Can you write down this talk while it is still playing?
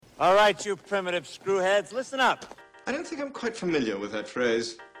All right, you primitive screwheads, listen up. I don't think I'm quite familiar with that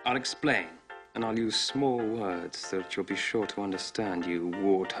phrase. I'll explain, and I'll use small words so that you'll be sure to understand, you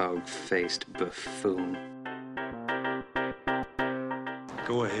warthog-faced buffoon.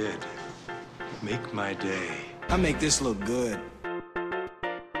 Go ahead. Make my day. I make this look good.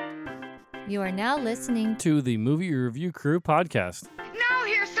 You are now listening to the Movie Review Crew podcast. Now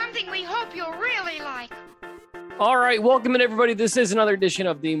here's something we hope you'll really like. All right, welcome in everybody. This is another edition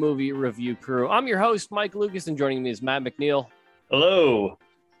of the Movie Review Crew. I'm your host, Mike Lucas, and joining me is Matt McNeil. Hello.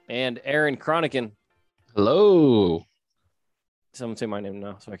 And Aaron Cronican. Hello. Someone say my name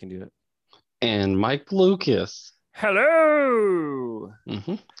now so I can do it. And Mike Lucas. Hello.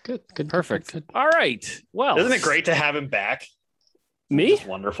 Mm-hmm. Good. Perfect. Good. All right. Well, isn't it great to have him back? Me? It's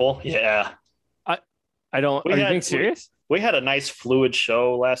wonderful. Yeah. I don't. Are you being serious? We had a nice fluid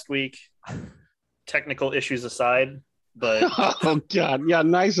show last week. Technical issues aside, but oh god, yeah,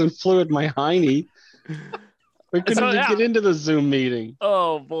 nice and fluid, my hiney. We couldn't even get into the Zoom meeting.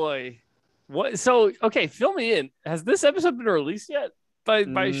 Oh boy. What? So okay, fill me in. Has this episode been released yet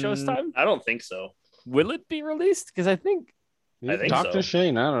by show's time? I don't think so. Will it be released? Because I think Dr. So.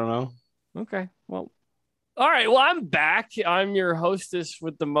 Shane, I don't know. Okay. Well, all right. Well, I'm back. I'm your hostess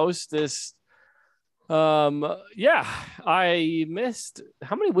with the mostest. Yeah, I missed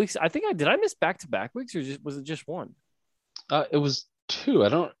how many weeks? I miss back-to-back weeks, or was it just one? It was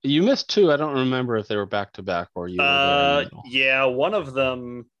two. You missed two. I don't remember if they were back-to-back or you. Yeah, one of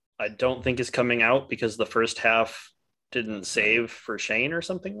them I don't think is coming out because the first half didn't save for Shane or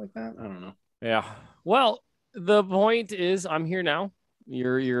something like that. I don't know. Yeah. Well, the point is, I'm here now.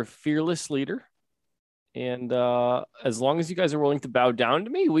 You're your fearless leader. And as long as you guys are willing to bow down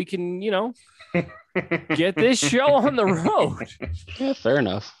to me, we can, get this show on the road. Yeah, fair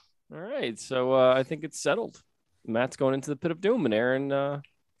enough. All right. So I think it's settled. Matt's going into the pit of doom, and Aaron.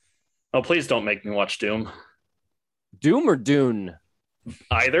 Oh, please don't make me watch Doom. Doom or Dune?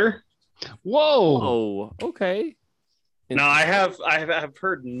 Either. Whoa. Oh, okay. No, I have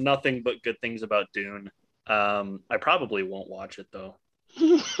heard nothing but good things about Dune. I probably won't watch it though.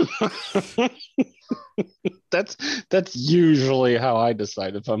 That's usually how I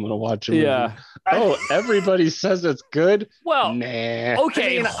decide if I'm going to watch a movie. Yeah. Oh, everybody says it's good. Well, nah.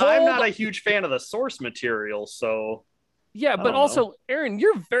 Okay, I'm not a huge fan of the source material, so yeah. But also, Aaron,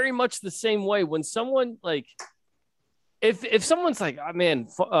 you're very much the same way. When someone like, if someone's like, oh, man,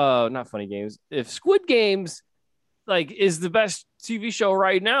 not Funny Games. If Squid Games like is the best TV show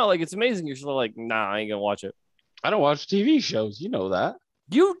right now, like it's amazing. You're still like, nah, I ain't gonna watch it. I don't watch TV shows. You know that.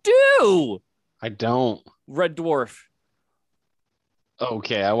 You do. I don't. Red Dwarf.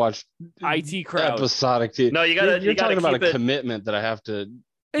 Okay, I watched IT Crowd. Episodic TV. No, you're talking about a commitment that I have to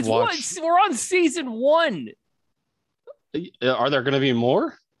watch. We're on season 1. Are there going to be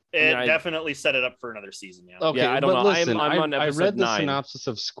more? It definitely set it up for another season. Yeah. Okay, yeah, I don't know. Listen, I'm on I episode read the 9. synopsis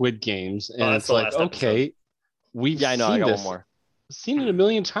of Squid Games, and it's the like, last episode. okay, we've I know. seen I got this. one more. Seen it a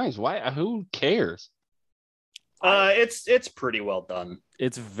million times. Why? Who cares? It's pretty well done.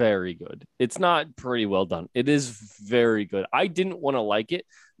 It's very good. It's not pretty well done. It is very good. I didn't want to like it.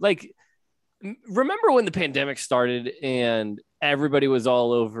 Like, remember when the pandemic started and everybody was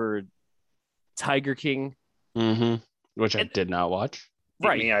all over Tiger King? Mm-hmm. Which I did not watch.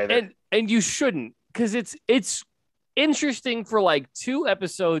 Right. Me either. And you shouldn't, because it's interesting for like 2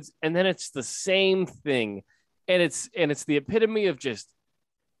 episodes and then it's the same thing. And it's the epitome of just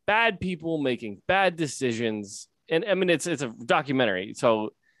bad people making bad decisions. And I mean, it's a documentary,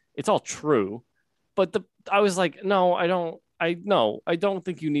 so it's all true. But I was like, no, I don't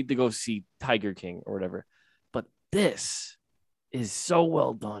think you need to go see Tiger King or whatever. But this is so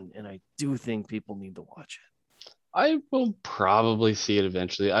well done, and I do think people need to watch it. I will probably see it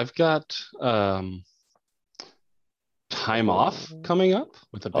eventually. I've got time off coming up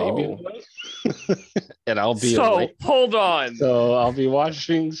with a baby, and I'll be away. Hold on. So I'll be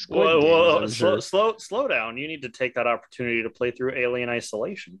watching Squid Games. Slow down. You need to take that opportunity to play through Alien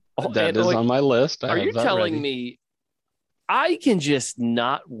Isolation. That is on my list. Are you telling me I can just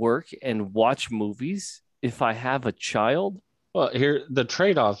not work and watch movies if I have a child? Well, here the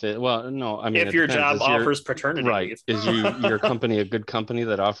trade-off is no. I mean, if your job offers paternity leave, is your company a good company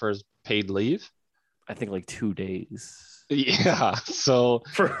that offers paid leave? I think like 2 days. Yeah. So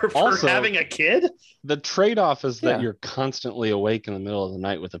for also, having a kid, the trade-off is that you're constantly awake in the middle of the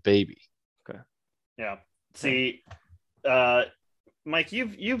night with a baby. Okay. Yeah. See, Mike,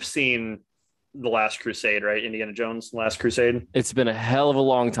 you've seen The Last Crusade, right? Indiana Jones, The Last Crusade. It's been a hell of a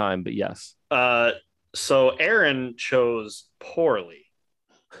long time, but yes. So Aaron chose poorly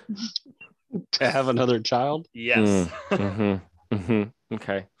to have another child. Yes.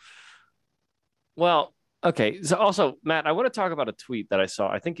 Okay. Well, okay. So also, Matt, I want to talk about a tweet that I saw.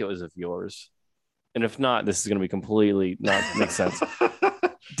 I think it was of yours. And if not, this is going to be completely not make sense.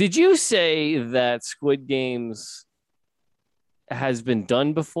 Did you say that Squid Games has been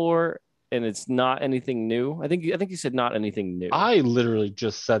done before and it's not anything new? I think you said not anything new. I literally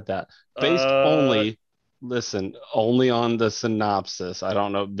just said that based only on the synopsis. I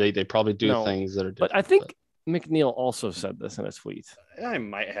don't know. They probably do things that are different. But I think McNeil also said this in a tweet. I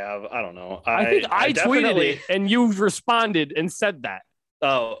might have. I don't know. I think I tweeted it and you responded and said that.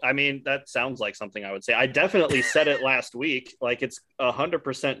 Oh, I mean, that sounds like something I would say. I definitely said it last week. Like it's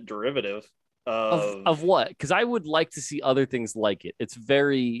 100% derivative of what? Because I would like to see other things like it. It's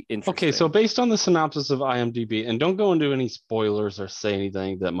very interesting. Okay, so based on the synopsis of IMDb, and don't go into any spoilers or say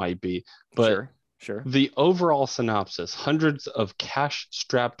anything that might be, but sure. The overall synopsis: hundreds of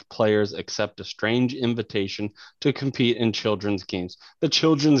cash-strapped players accept a strange invitation to compete in children's games. The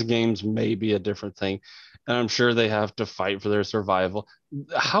children's games may be a different thing, and I'm sure they have to fight for their survival.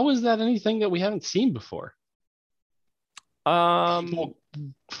 How is that anything that we haven't seen before? People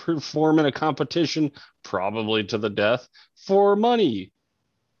perform in a competition, probably to the death, for money.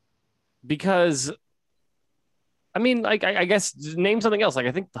 Because, I mean, like, I guess name something else. Like,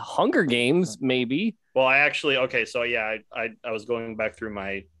 I think the Hunger Games, maybe. Well, I was going back through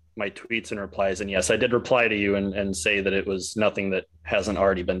my tweets and replies, and yes, I did reply to you and say that it was nothing that hasn't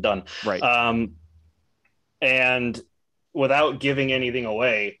already been done. Right. And without giving anything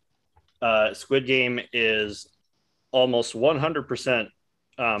away, Squid Game is almost 100%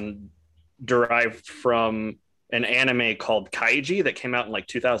 derived from an anime called Kaiji that came out in like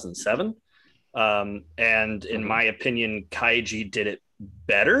 2007. And in my opinion, Kaiji did it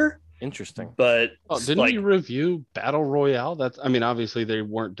better. Interesting. But didn't you review Battle Royale? Obviously they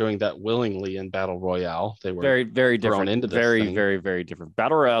weren't doing that willingly in Battle Royale. They were very, very thrown different. Into this very, thing. very, very different.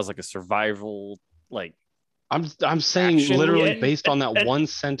 Battle Royale is like a survival, like. I'm saying action, literally based on that one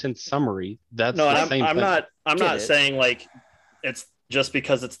sentence summary. That's no, the same I'm thing. I'm not saying like it's just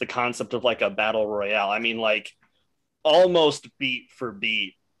because it's the concept of like a battle royale. I mean, like almost beat for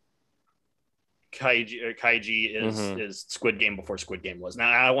beat, Kaiji is Squid Game before Squid Game was. Now,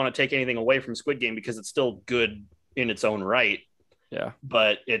 I don't want to take anything away from Squid Game because it's still good in its own right. Yeah,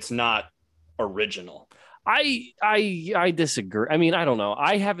 but it's not original. I disagree. I mean, I don't know.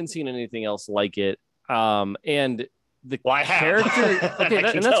 I haven't seen anything else like it. And the character, okay,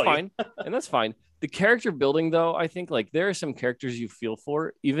 and that's fine. And that's fine. The character building, though, I think like there are some characters you feel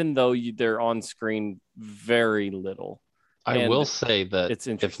for, even though they're on screen very little. I will say that it's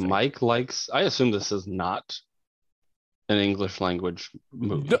if Mike likes, I assume this is not an English language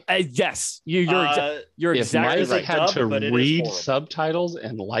movie. Yes, you're if exactly Mike right. had to read subtitles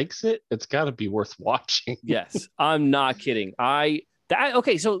and likes it, it's got to be worth watching. Yes, I'm not kidding.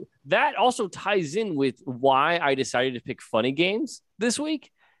 Okay, so that also ties in with why I decided to pick Funny Games this week,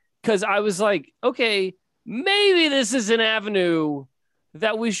 because I was like, okay, maybe this is an avenue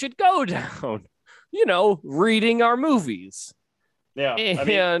that we should go down. You know, reading our movies. Yeah,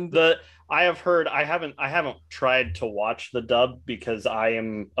 and I have heard. I haven't tried to watch the dub because I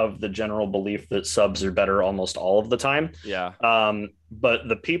am of the general belief that subs are better almost all of the time. Yeah. But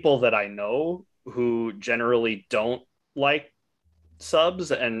the people that I know who generally don't like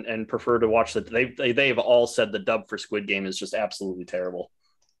subs and prefer to watch they've all said the dub for Squid Game is just absolutely terrible.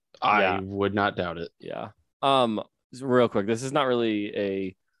 I would not doubt it. Yeah. Real quick, this is not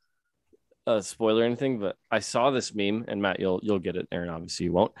really a spoiler or anything, but I saw this meme, and Matt, you'll get it. Aaron, obviously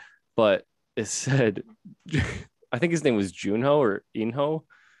you won't, but it said, I think his name was Junho or Inho.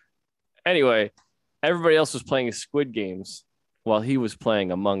 Anyway, everybody else was playing Squid Games while he was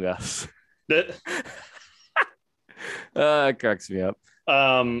playing Among Us. It cracks me up.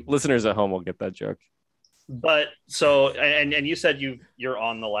 Listeners at home will get that joke. But so, and you said you're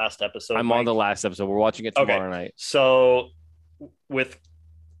on the last episode. I'm on the last episode. We're watching it tomorrow night. So with,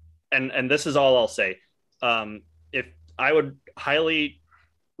 and this is all I'll say. If I would highly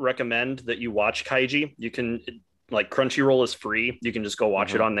recommend that you watch Kaiji, you can, like, Crunchyroll is free. You can just go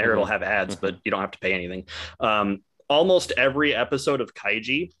watch it on there. It'll have ads, but you don't have to pay anything. Almost every episode of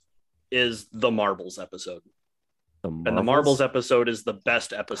Kaiji is the Marbles episode. And the Marbles episode is the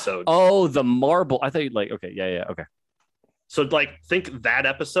best episode. Oh, the Marble. I thought you'd like, okay. Yeah. Okay. So like think that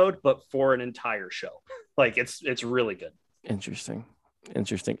episode, but for an entire show. Like it's really good. Interesting.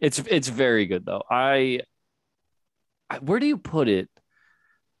 It's very good though. Where do you put it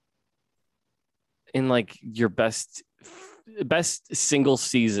in like your best single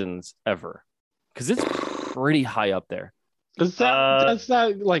seasons ever? Because it's pretty high up there. Is that's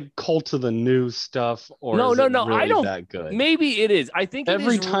not like Cult of the New stuff, or No, is no, it no. really I don't. that good? Maybe it is. I think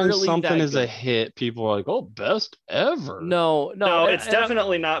Every it is time really something that is a good. hit, people are like, "Oh, best ever." No, No, and- it's and I-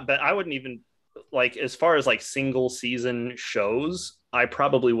 definitely not. But I wouldn't even like as far as like single season shows. I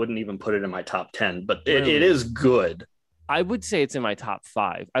probably wouldn't even put it in my top 10. But it Really? is good. I would say it's in my top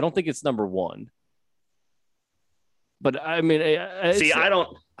 5. I don't think it's number 1. But I mean, See, I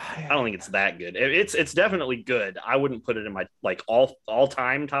don't think it's that good. It's definitely good. I wouldn't put it in my like all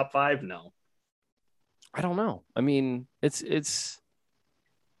time top 5. No. I don't know. I mean, it's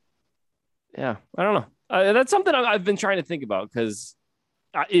yeah. I don't know. That's something I've been trying to think about because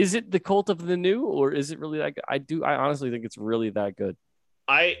is it the Cult of the New or is it really that good? I honestly think it's really that good.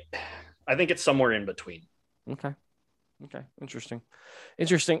 I think it's somewhere in between. Okay. Interesting.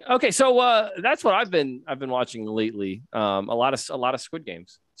 Okay, so that's what I've been watching lately. A lot of Squid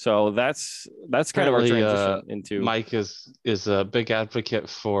Games. So that's kind of our Apparently, transition into Mike is a big advocate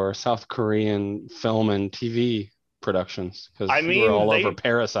for South Korean film and TV productions because I mean, we're all over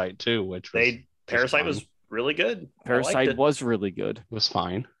Parasite too, which was Parasite fine. was really good. Parasite was really good. It was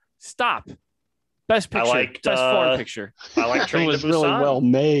fine. Stop. Best picture. Best foreign picture. I like It Train was to really Busan. well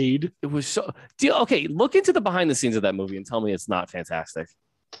made. It was so. Okay, look into the behind the scenes of that movie and tell me it's not fantastic.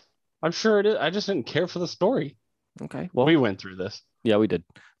 I'm sure it is. I just didn't care for the story. Okay, well, We went through this. yeah, we did.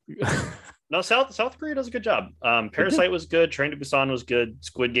 No, South Korea does a good job. Parasite was good. Train to Busan was good.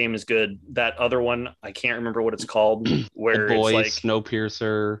 Squid Game is good. That other one, I can't remember what it's called. Where Old Boy, it's like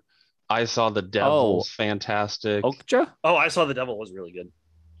Snowpiercer. I Saw the Devil's fantastic. Okja? Oh, I Saw the Devil was really good.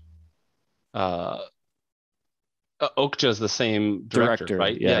 Okja is the same director,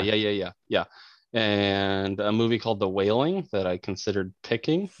 right? yeah. Yeah. And a movie called The Wailing that I considered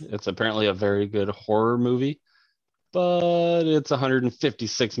picking. It's apparently a very good horror movie, but it's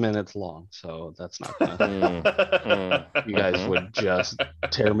 156 minutes long, so that's not gonna. You guys would just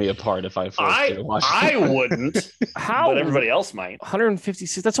tear me apart if I forced you to watch. I wouldn't. How? But everybody else might.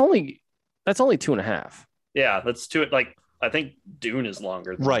 156. That's only 2.5. Yeah, that's too. Like I think Dune is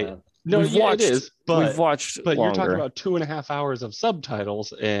longer. Than Right. that. No, We've yeah, watched- it is, but We've watched, but longer. you're talking about 2.5 hours of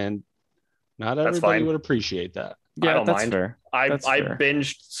subtitles, and not That's everybody fine. would appreciate that. Yeah, I don't that's mind. fair. I That's I fair.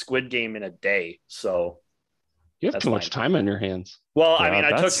 binged Squid Game in a day, so You have That's too much fine. time on your hands. well, I Yeah, mean,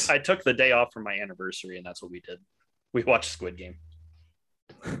 that's- I took the day off for my anniversary, and that's what we did. We watched Squid Game.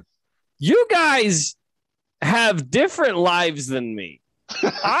 You guys have different lives than me.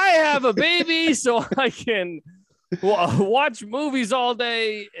 I have a baby, so I can watch movies all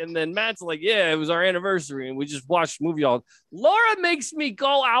day. And then Matt's like, yeah, it was our anniversary, and we just watched movie all. Laura makes me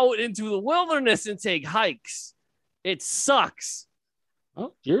go out into the wilderness and take hikes. It sucks.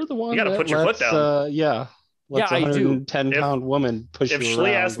 Oh, you're the one. You gotta that put your foot lets, down. Yeah, lets Yeah, I do. 110-pound woman push If you Shlee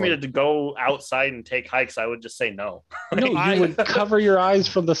around. asked me like- to go outside and take hikes, I would just say no. no, you I- would cover your eyes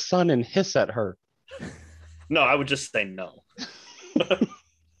from the sun and hiss at her. No, I would just say no.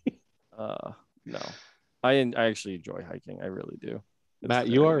 No, I actually enjoy hiking. I really do. It's Matt,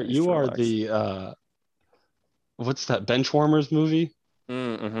 very you are nice to relax. the what's that Benchwarmers movie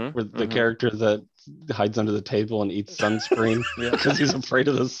Mm-hmm. where the character that hides under the table and eats sunscreen because he's afraid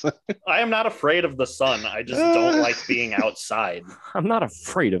of the sun. I am not afraid of the sun. I just don't like being outside. I'm not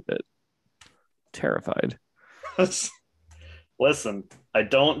afraid of it. Terrified. Listen, I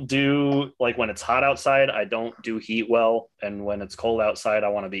don't do like when it's hot outside, I don't do heat well, and when it's cold outside, I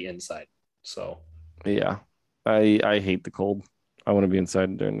want to be inside. So Yeah, I hate the cold. I want to be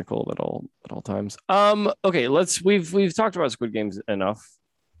inside during the cold at all times. Okay, we've talked about Squid Games enough.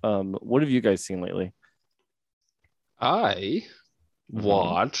 What have you guys seen lately? I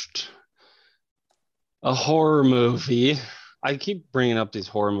watched a horror movie. I keep bringing up these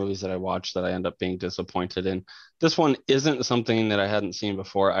horror movies that I watch that I end up being disappointed in. This one isn't something that I hadn't seen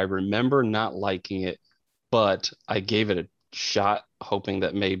before. I remember not liking it, but I gave it a shot, hoping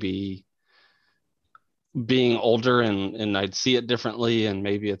that maybe being older and I'd see it differently and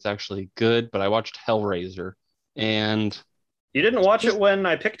maybe it's actually good. But I watched Hellraiser, and you didn't watch it when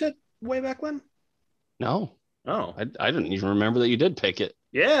I picked it way back when? no, Oh, I didn't even remember that you did pick it.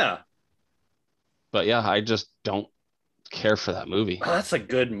 yeah. But yeah, I just don't care for that movie. Oh, that's a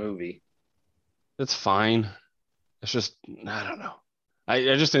good movie. It's fine. It's just, I don't know. I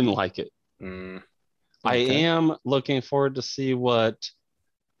just didn't like it. Mm. I Okay. am looking forward to see what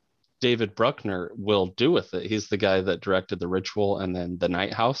David Bruckner will do with it. He's the guy that directed The Ritual and then The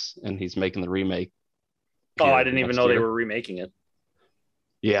Night House, and he's making the remake. Oh, here I didn't even next know they year. were remaking it.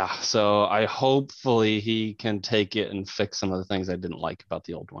 Yeah, so I hopefully he can take it and fix some of the things I didn't like about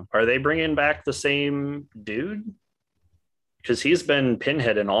the old one. Are they bringing back the same dude? Because he's been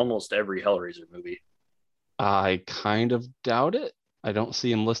Pinhead in almost every Hellraiser movie. I kind of doubt it. I don't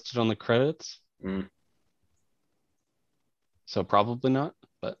see him listed on the credits. So probably not,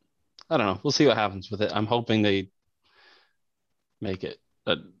 but I don't know. We'll see what happens with it. I'm hoping they make it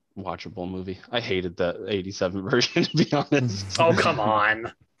a watchable movie. I hated the 87 version, to be honest. Oh, come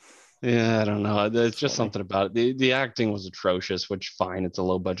on. Yeah, I don't know. There's just something about it. The acting was atrocious, which fine, it's a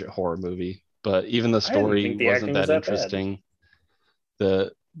low budget horror movie, but even the story wasn't that interesting.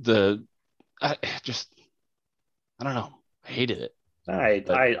 The I don't know. I hated it. I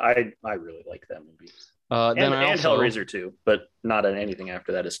really like that movie. Then and Hellraiser too, but not anything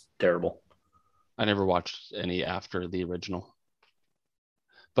after that is terrible. I never watched any after the original.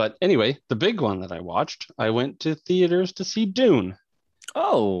 But anyway, the big one that I watched, I went to theaters to see Dune.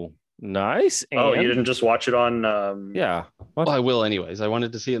 Oh, nice. Oh, you didn't just watch it on... Yeah. Well, I will anyways. I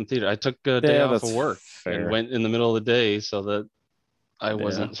wanted to see it in theater. I took a day off of work and went in the middle of the day so that I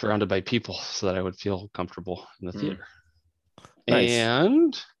wasn't surrounded by people, so that I would feel comfortable in the theater. Nice.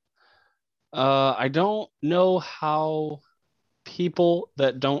 And I don't know how people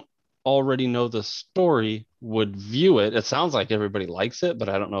that don't already know the story would view it. It sounds like everybody likes it, but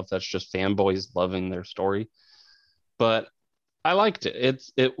I don't know if that's just fanboys loving their story. But I liked it.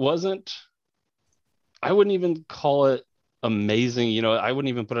 It wasn't, I wouldn't even call it amazing. You know, I wouldn't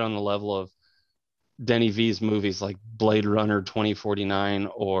even put it on the level of Denny V's movies like Blade Runner 2049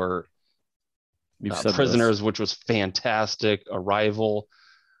 or Prisoners, which was fantastic. Arrival.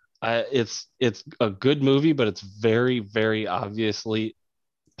 It's a good movie, but it's very, very obviously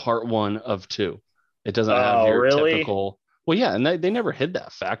part one of two. It doesn't have your typical. Well, yeah, and they never hid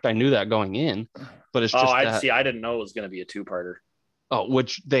that fact. I knew that going in, but it's just. I didn't know it was going to be a two-parter. Oh,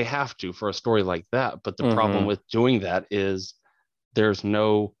 which they have to for a story like that. But the problem with doing that is there's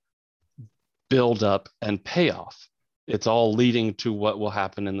no build up and payoff. It's all leading to what will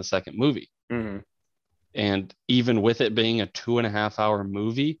happen in the second movie. And even with it being a 2.5 hour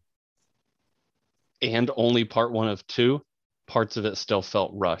movie and only part one of two, parts of it still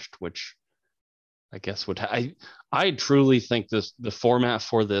felt rushed, which I guess I truly think the format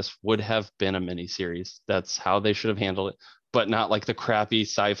for this would have been a miniseries. That's how they should have handled it, but not like the crappy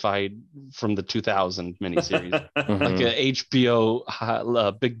sci-fi from the 2000 miniseries, like a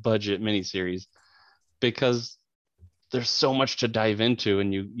HBO big budget miniseries, because there's so much to dive into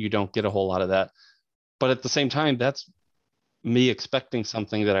and you don't get a whole lot of that. But at the same time, that's me expecting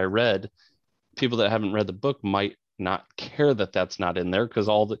something that I read. People that haven't read the book might not care that that's not in there, because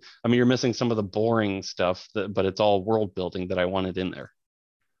you're missing some of the boring stuff, but it's all world building that I wanted in there.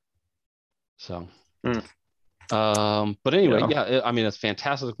 So, but anyway, it's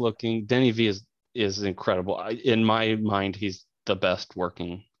fantastic looking. Denny V is incredible. In my mind, he's the best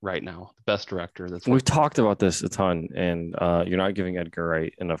working right now, the best director. We've talked about this a ton, and you're not giving Edgar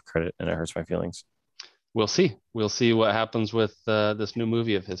Wright enough credit, and it hurts my feelings. We'll see. We'll see what happens with this new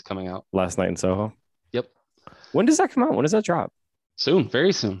movie of his coming out. Last Night in Soho. Yep. When does that come out? When does that drop? Soon,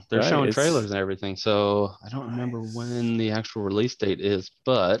 very soon. They're showing trailers and everything. So I don't remember when the actual release date is,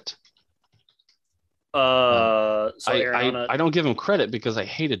 but I don't give him credit because I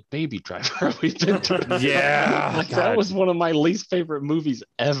hated Baby Driver. We've been through that was one of my least favorite movies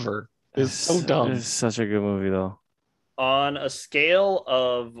ever. It's so dumb. It's such a good movie though. On a scale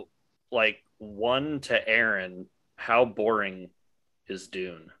of like 1 to Aaron, how boring is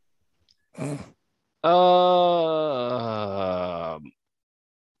Dune?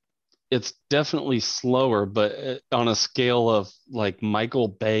 It's definitely slower, but on a scale of like Michael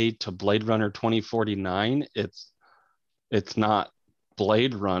Bay to Blade Runner 2049, it's not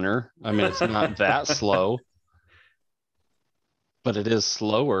Blade Runner. I mean, it's not that slow, but it is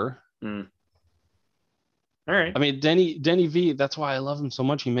slower. All right. I mean, Denny V, that's why I love him so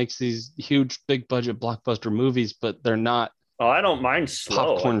much. He makes these huge, big budget blockbuster movies, but they're not. Oh, I don't mind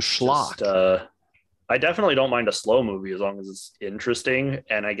slow. Popcorn schlock. Just, I definitely don't mind a slow movie as long as it's interesting.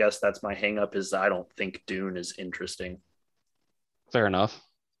 And I guess that's my hang up is I don't think Dune is interesting. Fair enough.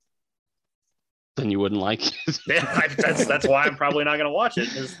 Then you wouldn't like it. Yeah, that's why I'm probably not going to watch it.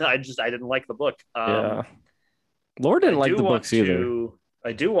 I didn't like the book. Laura didn't like the books either.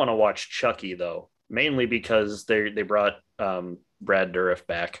 I do want to watch Chucky though, mainly because they brought Brad Dourif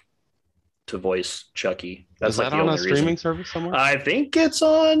back to voice Chucky. That's like on a streaming service somewhere? I think it's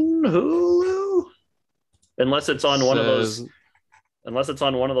on Hulu. Unless it's on one of those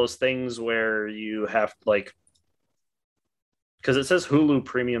things where you have like, because it says Hulu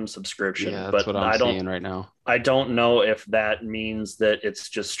premium subscription, yeah, but what I'm seeing right now. I don't know if that means that it's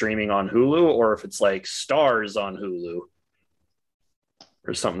just streaming on Hulu or if it's like Stars on Hulu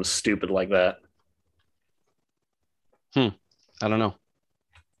or something stupid like that. I don't know.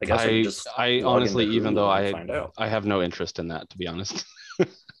 I guess we can just I log honestly, into even Hulu though and find out. I have no interest in that, to be honest.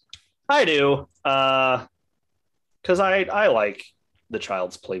 I do, because I like the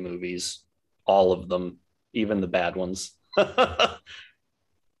Child's Play movies, all of them, even the bad ones.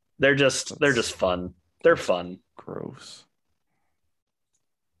 They're just fun. They're fun. Gross.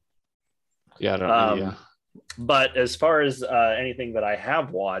 Yeah, I don't. Yeah. But as far as anything that I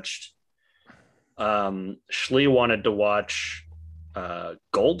have watched, Shlee wanted to watch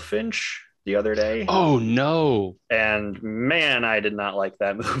Goldfinch the other day. Oh no! And man, I did not like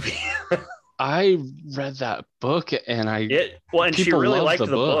that movie. I read that book and and she really liked the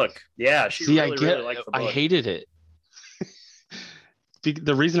book. Yeah, she really liked the book. I hated it.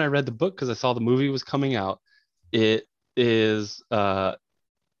 The reason I read the book because I saw the movie was coming out. It is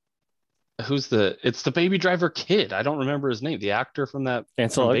it's the Baby Driver kid. I don't remember his name. The actor from that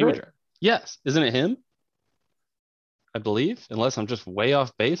Ansel from Baby Elgort? Driver. Yes, isn't it him? I believe, unless I'm just way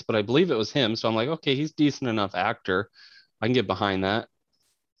off base, but I believe it was him. So I'm like, okay, he's decent enough actor. I can get behind that.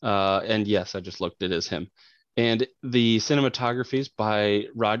 And yes, I just looked at it as him. And the cinematography is by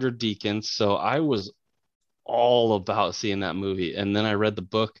Roger Deakins. So I was all about seeing that movie. And then I read the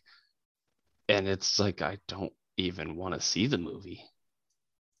book and it's like, I don't even want to see the movie.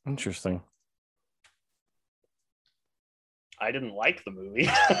 Interesting. I didn't like the movie.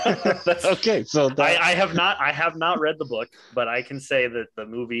 Okay, so I have not read the book, but I can say that the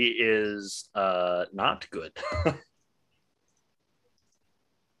movie is not good.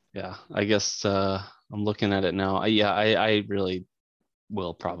 Yeah, I guess I'm looking at it now. I really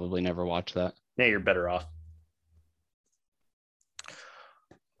will probably never watch that. Yeah, you're better off.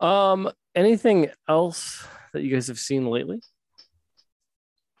 Anything else that you guys have seen lately?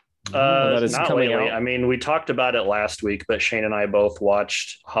 That is not coming lately. out? I mean, we talked about it last week, but Shane and I both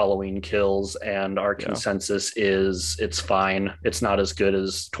watched Halloween Kills, and our consensus is it's fine. It's not as good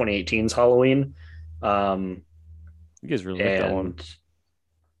as 2018's Halloween. You guys really like that one.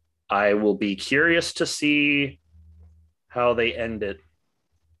 I will be curious to see how they end it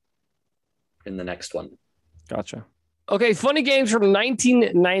in the next one. Gotcha. Okay, Funny Games from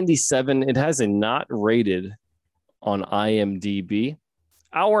 1997. It has a not rated on IMDb.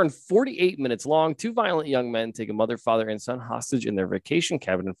 Hour and 48 minutes long. Two violent young men take a mother, father, and son hostage in their vacation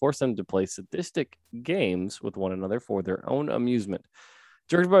cabin and force them to play sadistic games with one another for their own amusement.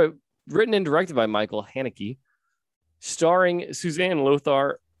 Written and directed by Michael Haneke. Starring Suzanne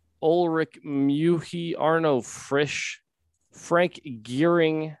Lothar, Ulrich Muhi, Arno Frisch, Frank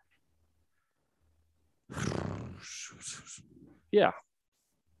Gearing. Yeah.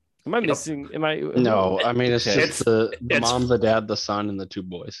 Am I missing? Am I? No, I mean it's Okay. just the mom, the dad, the son, and the two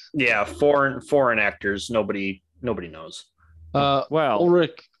boys. Yeah, foreign actors. Nobody knows. Well,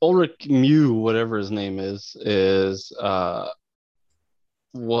 Ulrich Mew, whatever his name is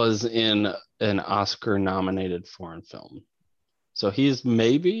was in an Oscar-nominated foreign film. So he's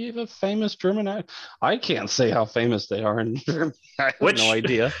maybe a famous German actor. I can't say how famous they are in Germany. I have no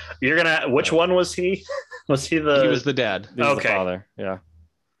idea. Which one was he? Was he He was the dad. He was the father. Yeah.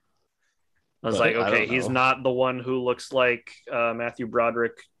 I was like, okay, he's not the one who looks like Matthew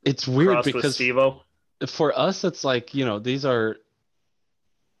Broderick. It's weird because Steve-O. For us, it's like, these are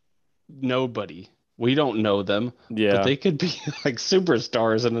nobody. We don't know them. Yeah. But they could be like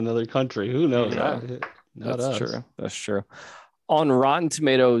superstars in another country. Who knows? Yeah. Not That's us. true. That's true. On Rotten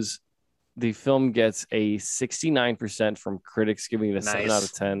Tomatoes, the film gets a 69% from critics, giving it a 7 out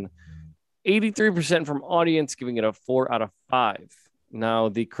of 10. 83% from audience, giving it a 4 out of 5. Now,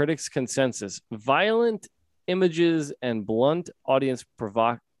 the critics' consensus: violent images and blunt audience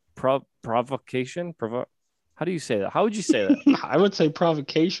provocation. How do you say that? How would you say that? I would say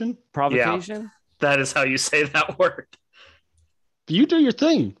provocation. Provocation? Yeah, that is how you say that word. You do your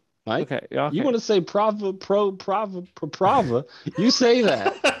thing, Mike. Okay. You want to say prava, you say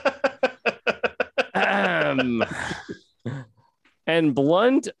that. And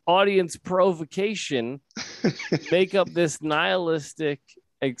blunt audience provocation make up this nihilistic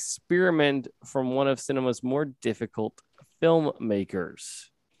experiment from one of cinema's more difficult filmmakers.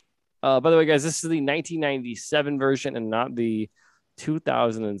 By the way, guys, this is the 1997 version and not the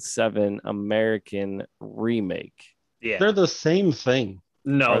 2007 American remake. Yeah, they're the same thing.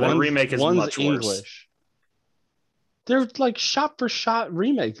 No, the remake is one's much English. worse. They're like shot for shot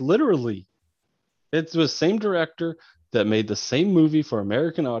remake, literally. It's the same director that made the same movie for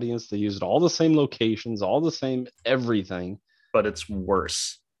American audience. They used all the same locations, all the same everything. But it's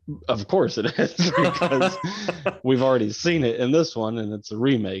worse. Of course it is, because we've already seen it in this one, and it's a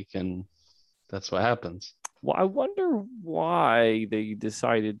remake, and that's what happens. Well, I wonder why they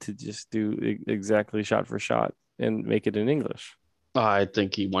decided to just do exactly shot for shot and make it in English. I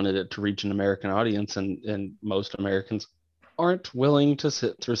think he wanted it to reach an American audience, and most Americans aren't willing to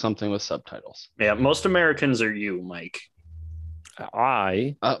sit through something with subtitles. Yeah, most Americans are you, Mike.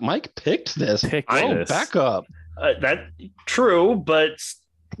 I Mike picked this. picked Oh, this. back up. That true, but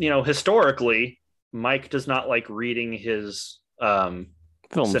historically, Mike does not like reading his Films.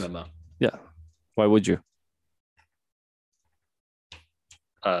 cinema. Yeah. Why would you?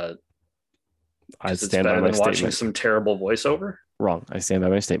 Uh, I it's stand by better my than watching statement. some terrible voiceover. Wrong. I stand by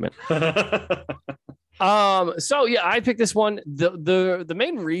my statement. Okay. So yeah, I picked this one. The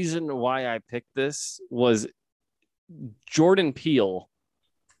main reason why I picked this was Jordan Peele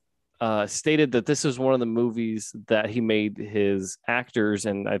stated that this is one of the movies that he made his actors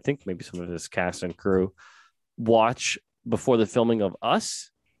and I think maybe some of his cast and crew watch before the filming of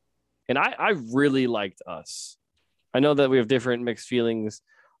Us. And I really liked Us. I know that we have different mixed feelings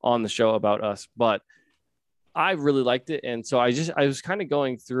on the show about Us, but I really liked it. And so I was kind of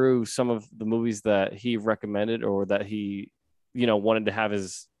going through some of the movies that he recommended or that he, wanted to have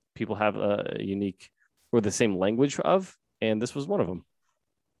his people have a unique or the same language of. And this was one of them.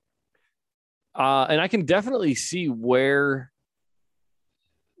 And I can definitely see where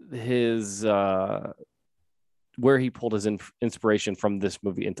his where he pulled his inspiration from this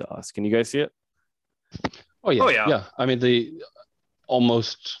movie into Us. Can you guys see it? Oh yeah. Oh, yeah. Yeah. I mean,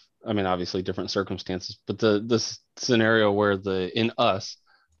 obviously different circumstances, but the scenario where in Us,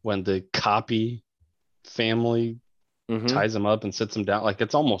 when the copy family ties him up and sits him down, like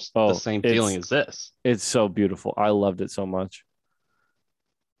it's almost the same feeling as this. It's so beautiful. I loved it so much.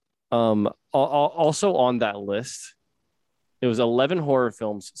 Also on that list, it was 11 horror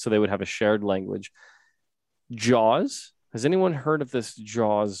films, so they would have a shared language. Jaws. Has anyone heard of this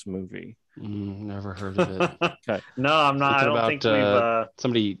Jaws movie? Never heard of it. Okay. No, I'm not. I don't think we've.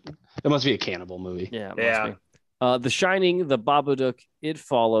 Somebody. It must be a cannibal movie. Yeah. Yeah. The Shining, The Babadook, It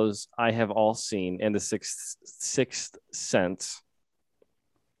Follows, I have all seen, and The Sixth Sense.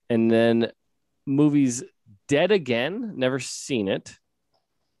 And then movies Dead Again, never seen it.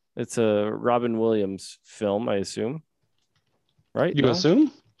 It's a Robin Williams film, I assume. Right? You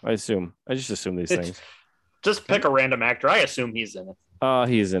assume? I assume. I just assume these things. Just pick a random actor. I assume he's in it.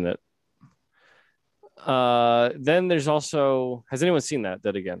 He's in it. Then there's also, has anyone seen that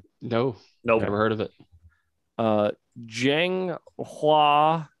Dead Again? No. Nope. Never heard of it. Zhang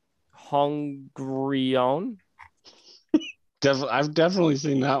Hua Hongrion. I've definitely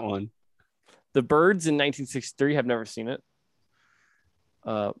seen that one. The Birds in 1963. Have never seen it.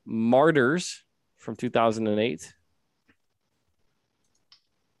 Martyrs from 2008.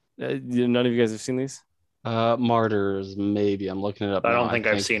 None of you guys have seen these? Martyrs, maybe. I'm looking it up. I don't think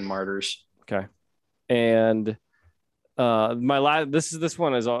I've seen Martyrs. Okay. And this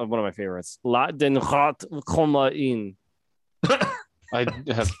one is one of my favorites. La den Rat Koma In. I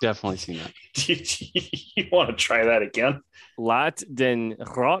have definitely seen that. You want to try that again? Lat den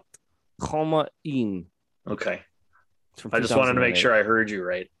Rat Koma In. Okay. I just wanted to make sure I heard you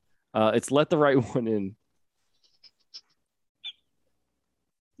right. It's Let the Right One In.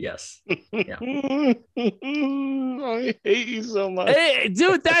 Yes. Yeah. I hate you so much. Hey,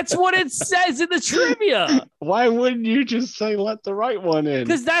 dude, that's what it says in the trivia. Why wouldn't you just say let the right one in?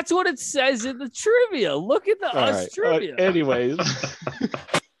 Because that's what it says in the trivia. Look at the Us trivia. Anyways.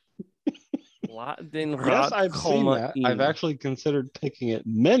 Yes, I've seen that. I've actually considered picking it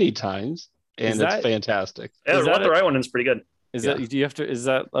many times, and it's fantastic. Yeah, Let the Right One in is pretty good. Is that, do you have to, is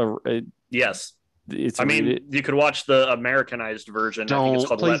that a yes. You could watch the Americanized version. I think it's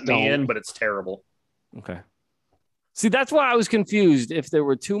called Let Me In, but it's terrible. Okay. See, that's why I was confused. If there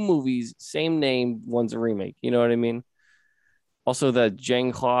were two movies, same name, one's a remake. You know what I mean? Also, the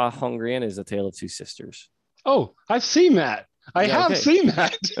Zhang Hua Hongrian is A Tale of Two Sisters. Oh, I've seen that. I have seen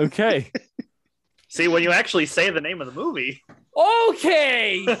that. Okay. See, when you actually say the name of the movie.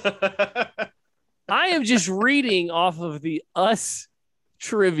 Okay. I am just reading off of the Us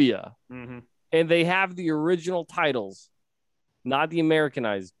trivia. Mm-hmm. And they have the original titles, not the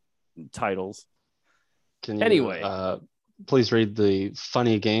Americanized titles. Can you, please read the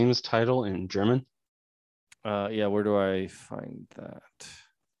Funny Games title in German? Yeah, where do I find that?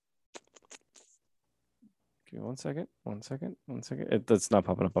 Give me 1 second. 1 second. 1 second. That's not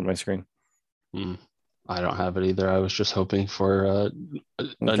popping up on my screen. I don't have it either. I was just hoping for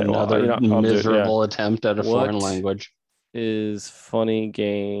another miserable attempt at a foreign language. Is Funny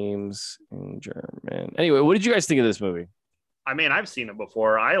Games in German. Anyway, what did you guys think of this movie? I mean, I've seen it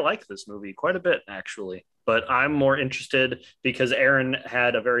before. I like this movie quite a bit, actually. But I'm more interested because Aaron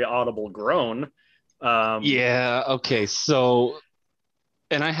had a very audible groan. Yeah, okay. So,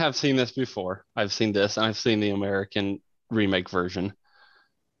 and I have seen this before. I've seen this, and I've seen the American remake version,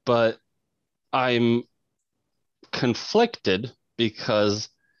 but I'm conflicted because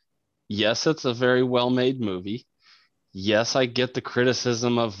yes, it's a very well-made movie. Yes, I get the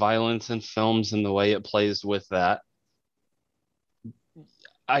criticism of violence in films and the way it plays with that.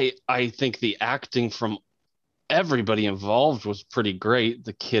 I think the acting from everybody involved was pretty great,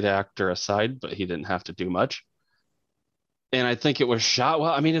 the kid actor aside, but he didn't have to do much. And I think it was shot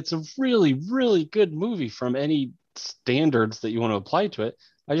well. I mean, it's a really, really good movie from any standards that you want to apply to it.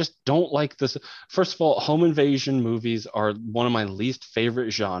 I just don't like this. First of all, home invasion movies are one of my least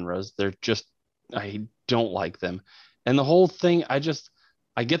favorite genres. They're just, I don't like them. And the whole thing, I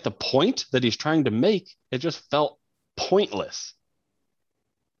get the point that he's trying to make. It just felt pointless.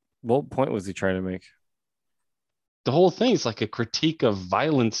 What point was he trying to make? The whole thing is like a critique of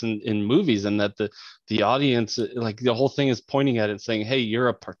violence in movies, and that the audience, like the whole thing is pointing at it and saying, hey, you're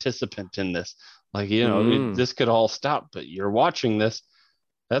a participant in this. Like, this could all stop, but you're watching this.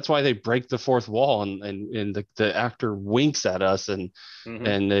 That's why they break the fourth wall, and the actor winks at us and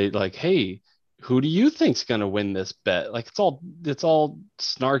they like, hey, who do you think's gonna win this bet? Like, it's all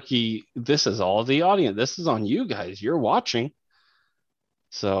snarky. This is all the audience. This is on you guys. You're watching.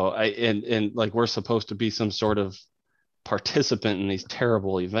 So and like we're supposed to be some sort of participant in these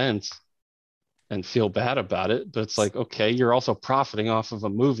terrible events and feel bad about it, but it's like, okay, you're also profiting off of a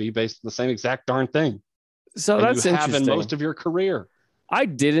movie based on the same exact darn thing. So and that's you have interesting. in most of your career. I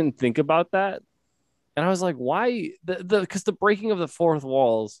didn't think about that, and I was like, why? Because the breaking of the fourth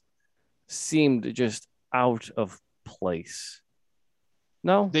walls seemed just out of place.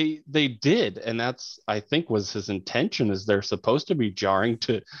 No, they did, and that's, I think, was his intention. Is they're supposed to be jarring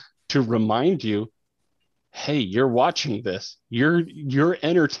to remind you, hey, you're watching this. Your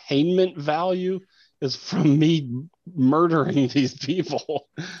entertainment value is from me murdering these people.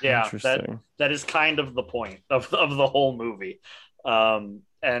 Yeah, that is kind of the point of the whole movie.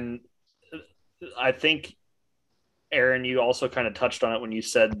 And I think, Aaron, you also kind of touched on it when you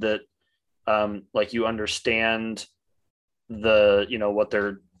said that like you understand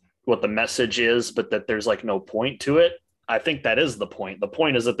what the message is, but that there's like no point to it. I think that is the point. The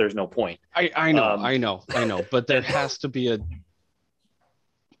point is that there's no point. I know, but there has to be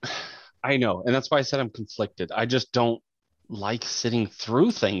I know, and that's why I said I'm conflicted. I just don't like sitting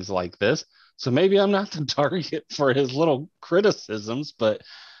through things like this. So maybe I'm not the target for his little criticisms, but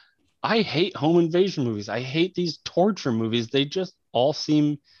I hate home invasion movies. I hate these torture movies. They just all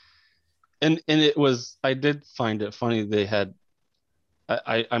seem, and I did find it funny. They had,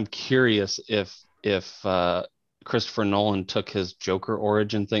 I'm curious if Christopher Nolan took his Joker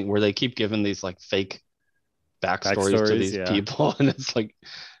origin thing, where they keep giving these like fake backstories to these people, and it's like,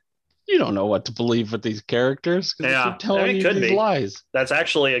 you don't know what to believe with these characters because they keep telling you these lies. That's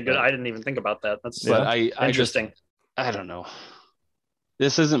actually a good. I didn't even think about that. That's interesting. I don't know.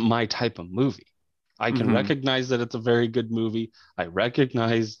 This isn't my type of movie. I can recognize that it's a very good movie. I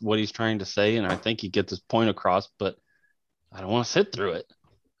recognize what he's trying to say, and I think he gets his point across, but I don't want to sit through it.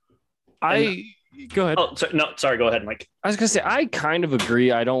 Go ahead. Oh, sorry. Go ahead, Mike. I was gonna say, I kind of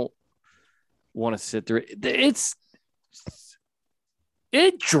agree. I don't want to sit through it.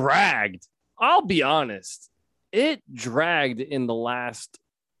 It dragged. I'll be honest. It dragged in the last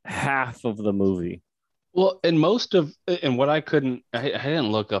half of the movie. Well, and what I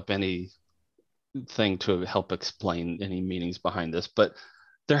didn't look up anything to help explain any meanings behind this, but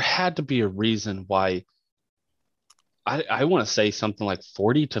there had to be a reason why. I want to say something like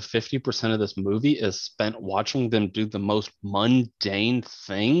 40 to 50% of this movie is spent watching them do the most mundane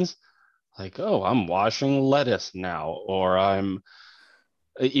things. Like, oh, I'm washing lettuce now, or I'm,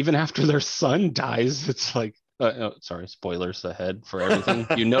 even after their son dies, it's like, sorry, spoilers ahead for everything.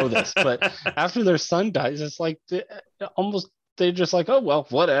 You know this, but after their son dies, it's like they're just like, oh, well,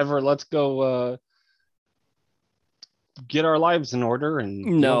 whatever. Let's go get our lives in order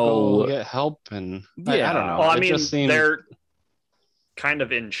and go get help. And I don't know. Well, I mean, they're kind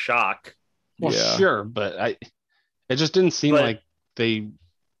of in shock. Well, sure, but it just didn't seem like they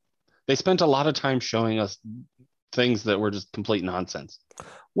spent a lot of time showing us things that were just complete nonsense.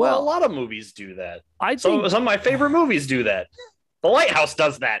 Well, a lot of movies do that. I think some of my favorite movies do that. The Lighthouse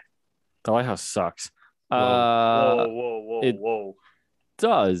does that. The Lighthouse sucks. Whoa. It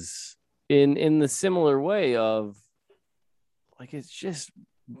does in the similar way of, like, it's just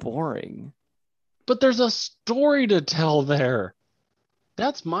boring. But there's a story to tell there.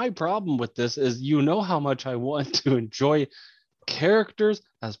 That's my problem with this, is how much I want to enjoy characters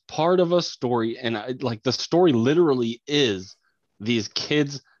as part of a story. And the story literally is these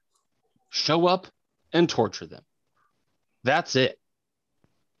kids show up and torture them. That's it.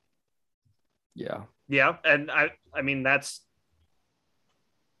 Yeah. Yeah, and I mean that's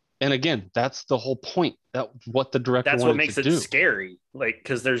And again, that's the whole point. That what the director that's wanted what makes to it do. scary. Like,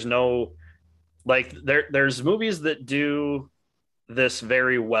 because there's no like there's movies that do this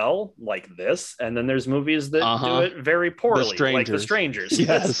very well, like this, and then there's movies that do it very poorly, like The Strangers.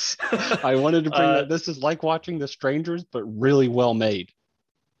 Yes, I wanted to bring that. Uh, This is like watching The Strangers, but really well made.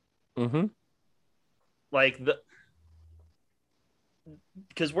 Mm-hmm. like the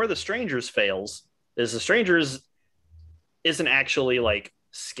because where The Strangers fails is The Strangers isn't actually like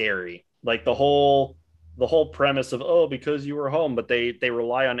scary. Like the whole premise of, oh, because you were home, but they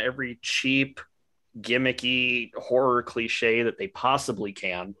rely on every cheap gimmicky horror cliche that they possibly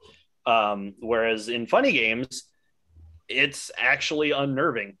can. Whereas in Funny Games, it's actually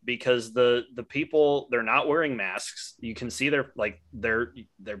unnerving because the people, they're not wearing masks. You can see they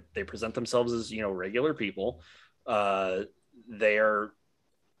present themselves as, you know, regular people. They are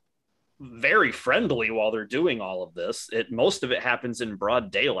very friendly while they're doing all of this. Most of it happens in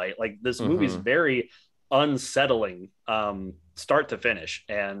broad daylight. Like, this movie's very unsettling, start to finish.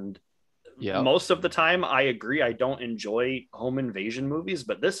 And most of the time, I agree, I don't enjoy home invasion movies,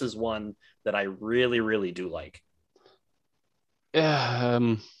 but this is one that I really, really do like.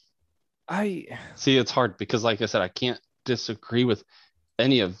 I see, it's hard because, like I said, I can't disagree with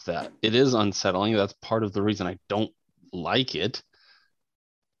any of that. It is unsettling. That's part of the reason I don't like it.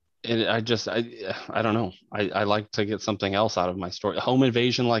 And I don't know. I like to get something else out of my story. Home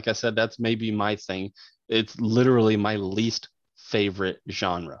invasion, like I said, that's maybe my thing. It's literally my least favorite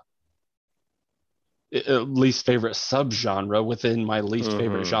genre. Least favorite subgenre within my least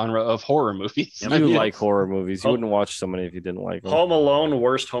favorite genre of horror movies. You like horror movies. You wouldn't watch so many if you didn't like them. Home Alone,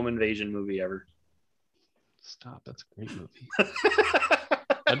 worst home invasion movie ever. Stop. That's a great movie.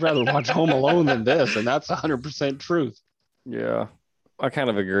 I'd rather watch Home Alone than this, and that's 100% truth. Yeah, I kind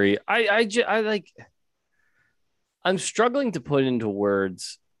of agree. I'm struggling to put into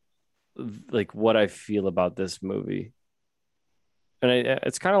words like what I feel about this movie. And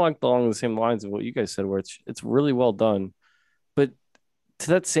it's kind of like along the same lines of what you guys said, where it's really well done. But to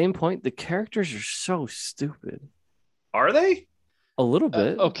that same point, the characters are so stupid. Are they? A little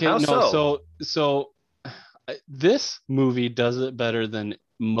bit. Okay, How so this movie does it better than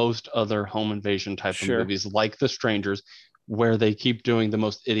most other home invasion type of movies, like The Strangers, where they keep doing the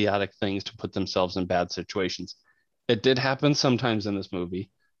most idiotic things to put themselves in bad situations. It did happen sometimes in this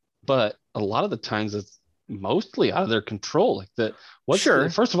movie, but a lot of the times it's mostly out of their control. Like that.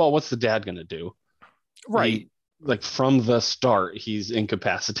 First of all, what's the dad going to do? Right. Like from the start, he's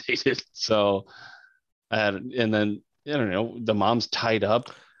incapacitated. So, and then, I don't know, the mom's tied up.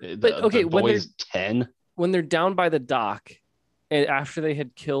 But okay, the boy's 10. When they're down by the dock and after they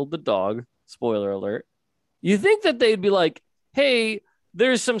had killed the dog, spoiler alert, you think that they'd be like, hey,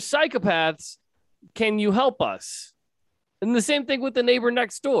 there's some psychopaths. Can you help us? And the same thing with the neighbor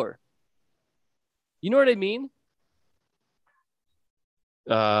next door. You know what I mean?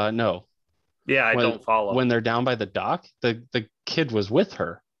 No. Yeah, I don't follow. When they're down by the dock, the kid was with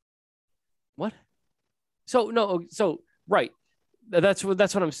her. What? So right. That's what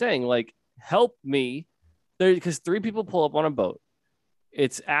I'm saying. Like, help me. There, because 3 people pull up on a boat.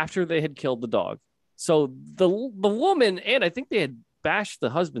 It's after they had killed the dog. So the woman, and I think they had bashed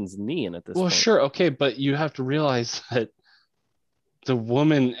the husband's knee in at this point. Well, sure, okay, but you have to realize that the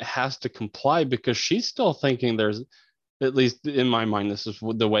woman has to comply because she's still thinking there's, at least in my mind, this is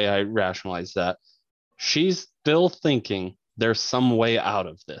the way I rationalize that. She's still thinking there's some way out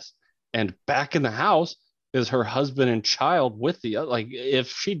of this. And back in the house is her husband and child with the, like, if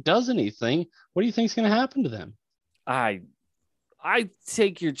she does anything, what do you think is going to happen to them? I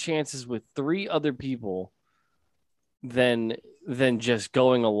take your chances with 3 other people than just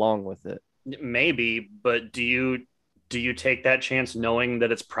going along with it. Maybe, but do you take that chance knowing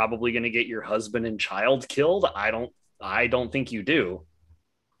that it's probably going to get your husband and child killed? I don't think you do.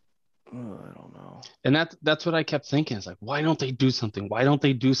 I don't know. And that's what I kept thinking. It's like, why don't they do something? Why don't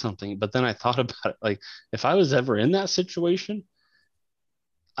they do something? But then I thought about it. Like, if I was ever in that situation,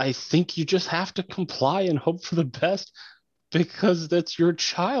 I think you just have to comply and hope for the best because that's your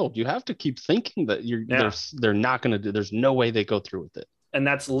child. You have to keep thinking that they're not going to do. There's no way they go through with it. And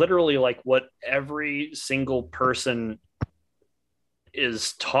that's literally like what every single person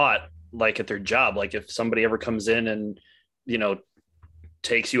is taught, like at their job. Like if somebody ever comes in and, you know,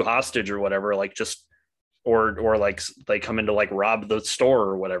 takes you hostage or whatever, like just, or like they come in to like rob the store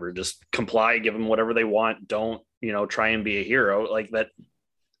or whatever, just comply, give them whatever they want. Don't, you know, try and be a hero like that.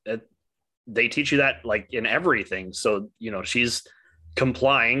 They teach you that like in everything. So, you know, she's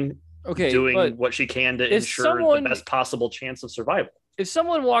complying, doing what she can to ensure the best possible chance of survival. If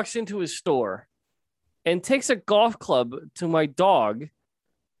someone walks into a store and takes a golf club to my dog,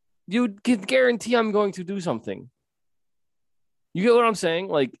 you can guarantee I'm going to do something. You get what I'm saying?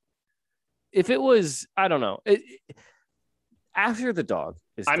 Like, if it was, I don't know, after the dog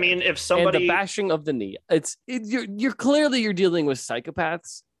is I dead, mean, if somebody and the bashing of the knee, you're clearly you're dealing with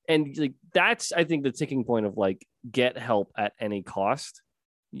psychopaths, and like that's I think the ticking point of like get help at any cost,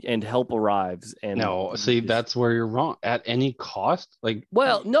 and help arrives. And No, see, that's where you're wrong. At any cost, like,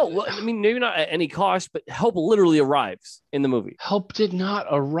 well, no, I mean maybe not at any cost, but help literally arrives in the movie. help did not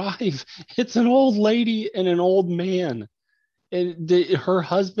arrive. It's an old lady and an old man, and her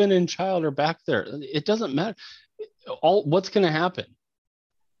husband and child are back there. It doesn't matter. What's going to happen?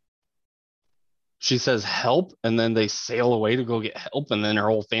 She says help, and then they sail away to go get help, and then her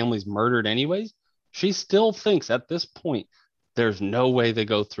whole family's murdered anyways. She still thinks at this point there's no way they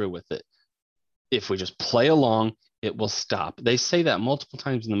go through with it. If we just play along, it will stop. They say that multiple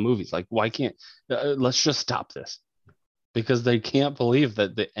times in the movies. Like, why can't let's just stop this? Because they can't believe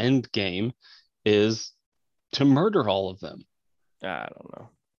that the end game is to murder all of them. I don't know.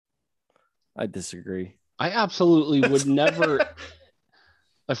 I disagree. I absolutely would never.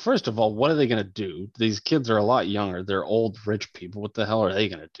 First of all, what are they going to do? These kids are a lot younger. They're old, rich people. What the hell are they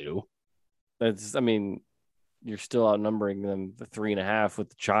going to do? I mean, you're still outnumbering them the 3.5 with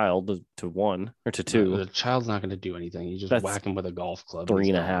the child to 1 or to 2. The child's not going to do anything. You just whack him with a golf club.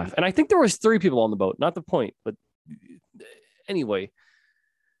 3.5. And I think there was 3 people on the boat. Not the point, but anyway,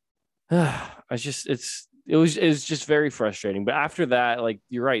 it was just very frustrating. But after that, like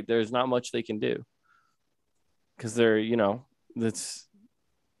you're right, there's not much they can do because they're that's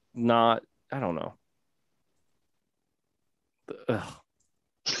not. I don't know.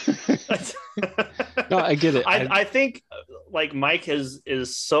 No, I get it. I think like Mike is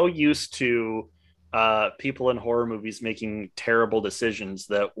so used to people in horror movies making terrible decisions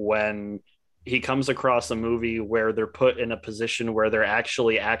that when he comes across a movie where they're put in a position where they're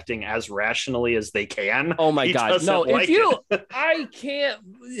actually acting as rationally as they can. Oh my God. No, like I can't.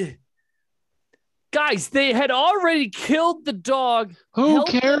 Guys, they had already killed the dog. Who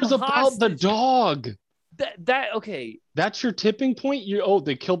cares about the dog? Okay. That's your tipping point.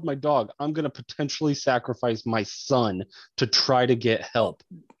 They killed my dog. I'm going to potentially sacrifice my son to try to get help.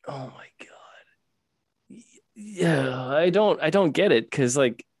 Oh my God. Yeah, I don't get it because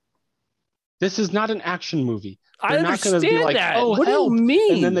like this is not an action movie. They're I understand not gonna be like, that. Oh, what help. do you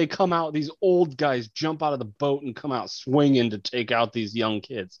mean? And then they come out. These old guys jump out of the boat and come out swinging to take out these young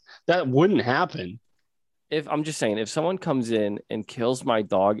kids. That wouldn't happen. If I'm just saying, if someone comes in and kills my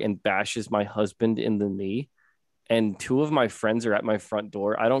dog and bashes my husband in the knee, and 2 of my friends are at my front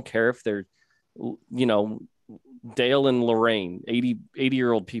door, I don't care if they're, Dale and Lorraine,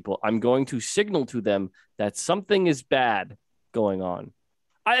 80-year-old people. I'm going to signal to them that something is bad going on.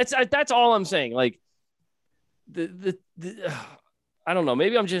 That's all I'm saying. Like, I don't know.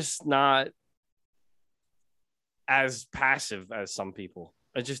 Maybe I'm just not as passive as some people.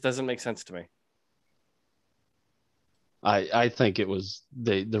 It just doesn't make sense to me. I think it was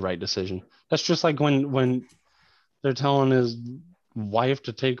the right decision. That's just like when they're telling his wife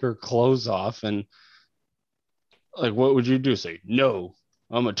to take her clothes off, and like, what would you do? Say, no,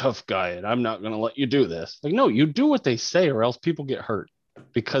 I'm a tough guy and I'm not going to let you do this. Like, no, you do what they say or else people get hurt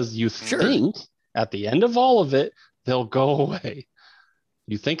because you think at the end of all of it, they'll go away.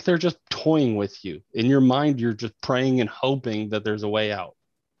 You think they're just toying with you. In your mind, you're just praying and hoping that there's a way out.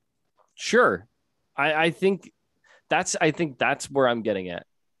 Sure. I think that's where I'm getting at.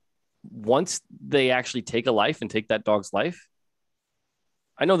 Once they actually take a life and take that dog's life,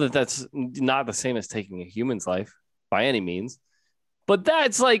 I know that that's not the same as taking a human's life by any means, but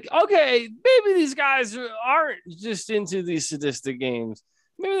that's like, okay, maybe these guys aren't just into these sadistic games.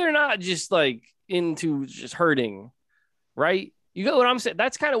 Maybe they're not just like into just hurting, right? You get what I'm saying?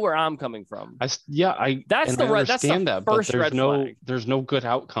 That's kind of where I'm coming from. That's the right. That's the first red flag. There's no good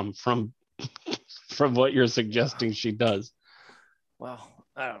outcome from what you're suggesting she does. Well,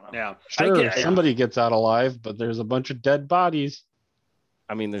 I don't know. Yeah, sure, somebody gets out alive, but there's a bunch of dead bodies.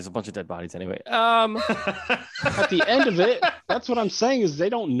 I mean, there's a bunch of dead bodies anyway. At the end of it, that's what I'm saying is they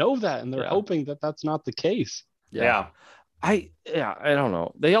don't know that, and they're hoping that that's not the case. Yeah. I don't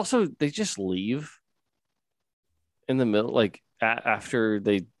know. They just leave in the middle, like after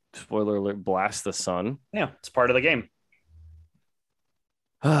they, spoiler alert, blast the sun. Yeah, it's part of the game.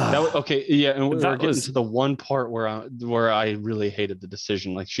 Okay, yeah, and we're getting to the one part where I really hated the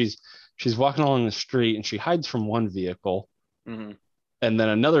decision. Like she's walking along the street and she hides from one vehicle, and then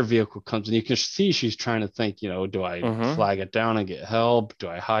another vehicle comes and you can see she's trying to think, do I flag it down and get help? Do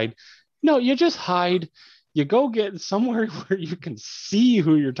I hide? No, you just hide. you go get somewhere where you can see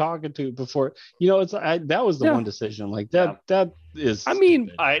who you're talking to before. That was the one decision. Like that. Yeah. That is. I mean,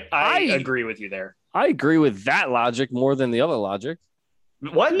 stupid. I agree with you there. I agree with that logic more than the other logic.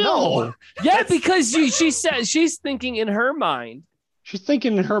 What? No. Yeah, because she says she's thinking in her mind. She's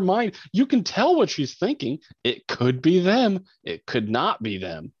thinking in her mind. You can tell what she's thinking. It could be them. It could not be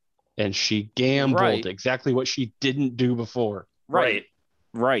them. And she gambled exactly what she didn't do before. Right.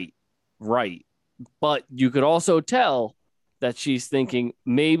 But you could also tell that she's thinking,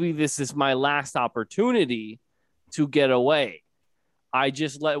 maybe this is my last opportunity to get away. I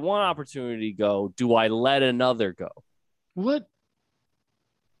just let one opportunity go. Do I let another go? What?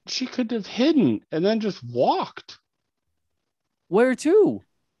 She could have hidden and then just walked. Where to?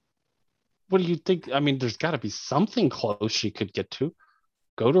 What do you think? I mean, there's got to be something close she could get to.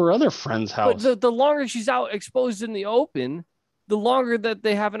 Go to her other friend's house. But the longer she's out exposed in the open, the longer that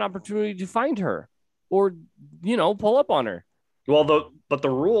they have an opportunity to find her or, pull up on her. Well, but the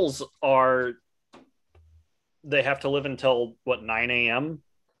rules are they have to live until 9 a.m.,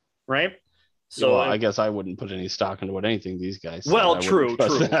 right? So I guess I wouldn't put any stock into what anything these guys say. Well, true.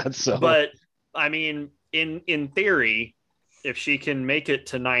 That, so. But I mean, in theory, if she can make it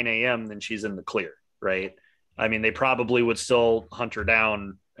to 9 a.m., then she's in the clear, right? I mean, they probably would still hunt her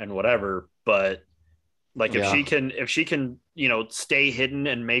down and whatever, but like if she can, stay hidden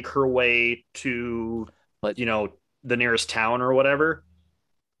and make her way to, the nearest town or whatever,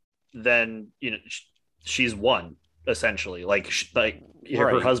 then, she's won essentially.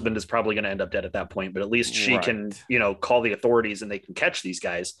 Her husband is probably going to end up dead at that point, but at least she can, call the authorities and they can catch these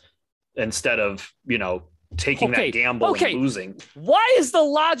guys instead of, taking that gamble and losing. Why is the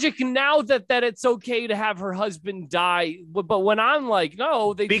logic now that it's okay to have her husband die? But when I'm like,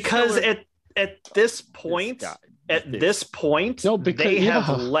 no, because at this point, they have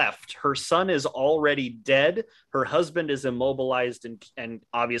left. Her son is already dead. Her husband is immobilized and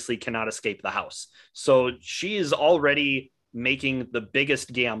obviously cannot escape the house. So she is already making the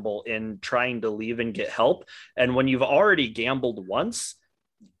biggest gamble in trying to leave and get help. And when you've already gambled once,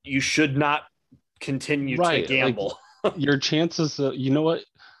 you should not continue to gamble. Like, your chances, what?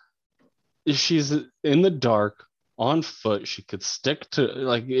 If she's in the dark on foot, she could stick to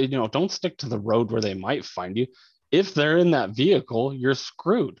don't stick to the road where they might find you. If they're in that vehicle, you're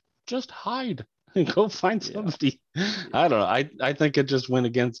screwed. Just hide and go find somebody. I don't know. I think it just went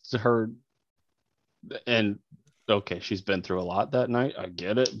against her. And okay, she's been through a lot that night. I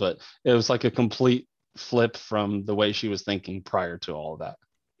get it, but it was like a complete flip from the way she was thinking prior to all of that.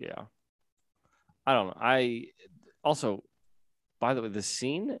 Yeah. I don't know. I also, by the way, the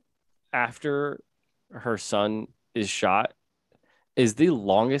scene after her son is shot is the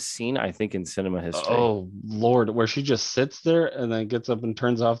longest scene I think in cinema history. Oh Lord, where she just sits there and then gets up and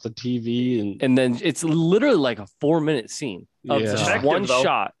turns off the TV and then it's literally like a 4-minute scene of just one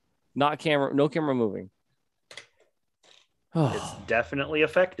shot, no camera moving. It's definitely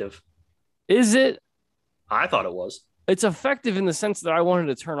effective. Is it? I thought it was. It's effective in the sense that I wanted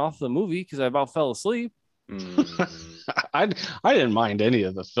to turn off the movie because I about fell asleep. I didn't mind any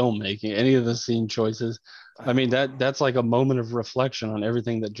of the filmmaking, any of the scene choices. I mean, that's like a moment of reflection on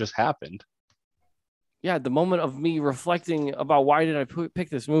everything that just happened. Yeah, the moment of me reflecting about why did I pick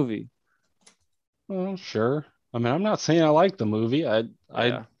this movie. Well, sure. I mean, I'm not saying I like the movie. I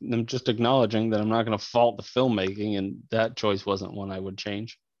am just acknowledging that I'm not going to fault the filmmaking, and that choice wasn't one I would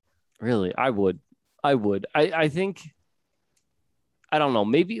change. Really, I would. I think, I don't know,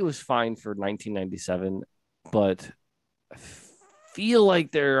 maybe it was fine for 1997, but I feel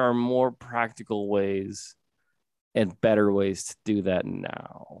like there are more practical ways and better ways to do that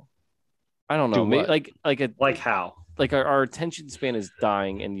now. I don't know. Maybe like how? Like our attention span is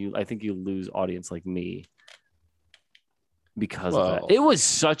dying, and I think you lose audience like me because of that. It was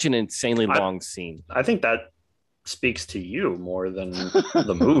such an insanely long scene. I think that speaks to you more than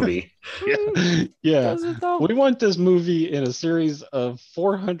the movie. Yeah. We want this movie in a series of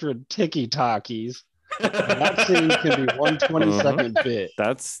 400 tiki-talkies. That scene can be 1/22 bit.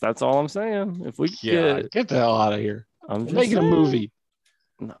 That's all I'm saying. If we get the hell out of here. I'm just making a movie.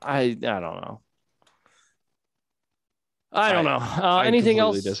 I don't know. I don't know. Anything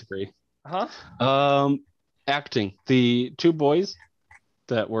else? Disagree. Huh? Acting. The two boys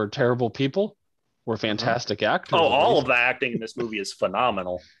that were terrible people were fantastic actors. Oh, all of the acting in this movie is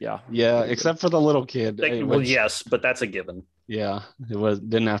phenomenal. Yeah, except for the little kid. Yes, but that's a given. Yeah,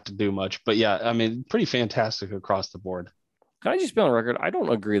 didn't have to do much, but yeah, I mean, pretty fantastic across the board. Can I just be on the record? I don't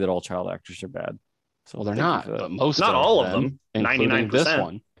agree that all child actors are bad. So well, they're not, but most not all of them. 99%. This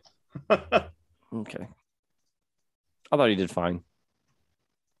one. Okay. I thought he did fine.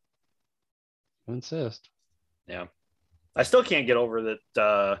 I insist. Yeah. I still can't get over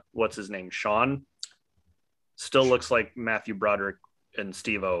that. What's his name? Sean still looks like Matthew Broderick and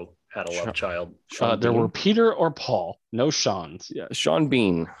Steve-O had a love child. There were Peter or Paul, no Sean's. Yeah, Sean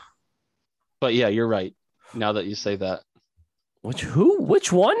Bean. But yeah, you're right. Now that you say that,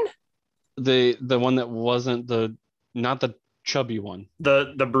 Which one? the one that wasn't not the chubby one.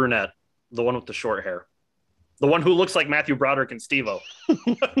 The brunette, the one with the short hair, the one who looks like Matthew Broderick and Steve-O.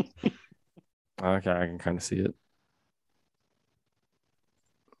 Okay, I can kind of see it.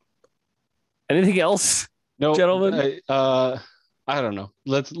 Anything else? No, gentlemen. I don't know.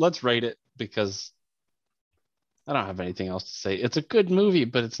 Let's rate it because I don't have anything else to say. It's a good movie,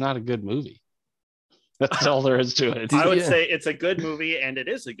 but it's not a good movie. That's all there is to it. I would say it's a good movie, and it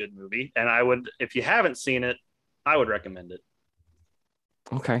is a good movie. And I would, if you haven't seen it, I would recommend it.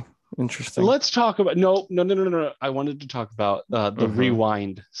 Okay, interesting. Let's talk about no. I wanted to talk about the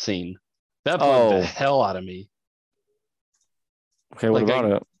rewind scene. That bugged the hell out of me. Okay, what about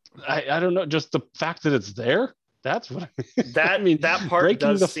it? I don't know. Just the fact that it's there. That's what I mean. That part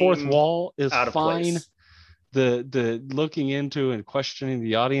breaking the fourth wall is out of fine. place. The looking into and questioning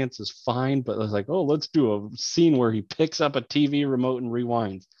the audience is fine, but it's like, oh, let's do a scene where he picks up a TV remote and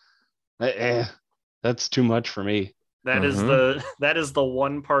rewinds. That's too much for me. That is the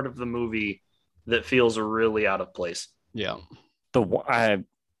one part of the movie that feels really out of place. Yeah.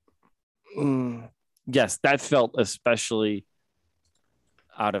 Yes, that felt especially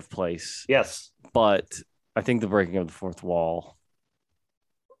out of place. Yes. But I think the breaking of the fourth wall,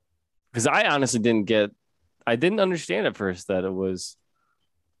 because I honestly didn't understand at first that it was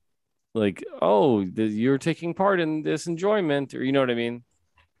like, oh, you're taking part in this enjoyment, or you know what I mean?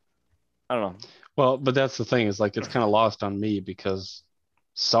 I don't know. Well, but that's the thing, is like it's kind of lost on me because,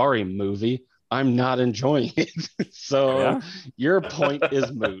 sorry, movie, I'm not enjoying it. So your point is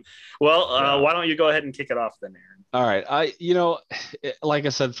moot. Well, why don't you go ahead and kick it off then, Aaron? All right. Like I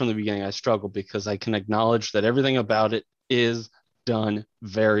said from the beginning, I struggle because I can acknowledge that everything about it is done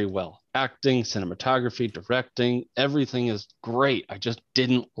very well. Acting, cinematography, directing, everything is great. I just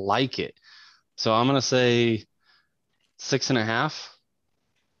didn't like it. So I'm going to say 6.5.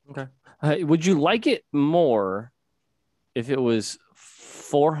 Okay. Would you like it more if it was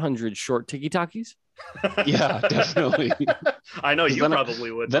 400 short tiki-takis? Yeah, definitely. I know you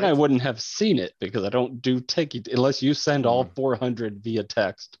probably would. Then I wouldn't have seen it because I don't do tiki unless you send all 400 via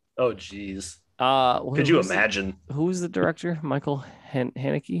text. Oh, geez. Could you imagine? Who's the director? Michael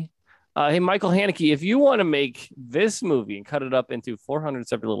Haneke? Hey, Michael Haneke, if you want to make this movie and cut it up into 400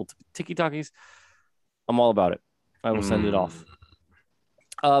 separate little tiki-takis, I'm all about it. I will send it off.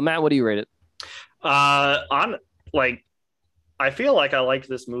 Matt, what do you rate it? I feel like I liked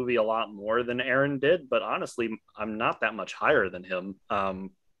this movie a lot more than Aaron did, but honestly, I'm not that much higher than him.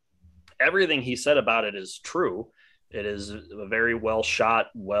 Everything he said about it is true. It is a very well shot,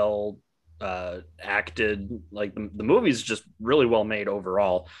 well acted. Like the movie's just really well made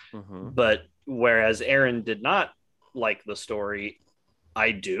overall. But whereas Aaron did not like the story,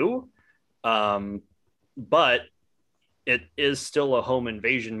 I do. But it is still a home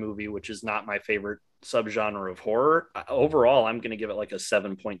invasion movie, which is not my favorite subgenre of horror. Overall, I'm going to give it like a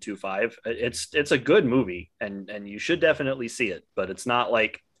 7.25. It's a good movie, and you should definitely see it, but it's not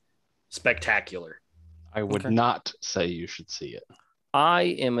like spectacular. I would not say you should see it. I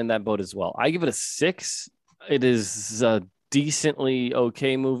am in that boat as well. I give it a 6. It is a decently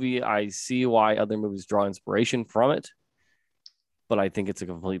okay movie. I see why other movies draw inspiration from it, but I think it's a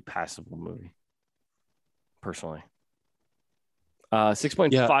complete passable movie, personally.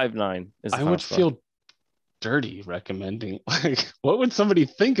 6.59 is the I would feel dirty recommending. Like, what would somebody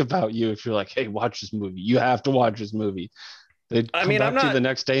think about you if you're like, hey, watch this movie? You have to watch this movie. They'd come back to you the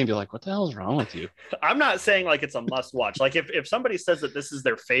next day and be like, what the hell is wrong with you? I'm not saying like it's a must watch. Like if somebody says that this is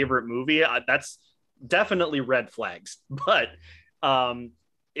their favorite movie, that's definitely red flags. But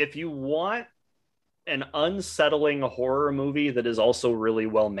if you want an unsettling horror movie that is also really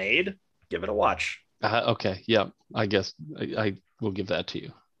well made, give it a watch. Okay. Yeah. I guess I will give that to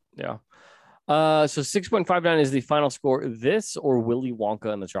you. Yeah. So 6.59 is the final score. This or Willy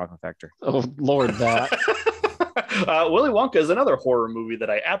Wonka and the Chocolate Factory? Oh, Lord, that. Willy Wonka is another horror movie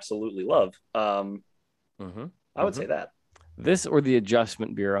that I absolutely love. I would say that. This or the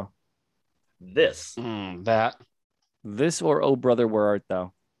Adjustment Bureau? This. That. This or Oh Brother, Where Art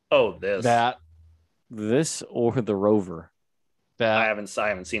Thou? Oh, this. That. This or The Rover? That. I haven't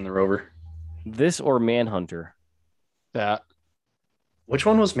seen The Rover. This or Manhunter? That. Which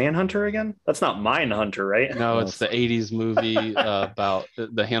one was Manhunter again? That's not Mindhunter, right? No, it's the 80s movie about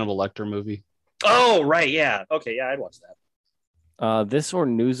the Hannibal Lecter movie. Oh, right. Yeah. Okay. Yeah, I'd watch that. This or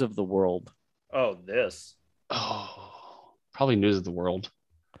News of the World? Oh, this. Oh, probably News of the World.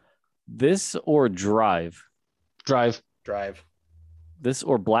 This or Drive? Drive. This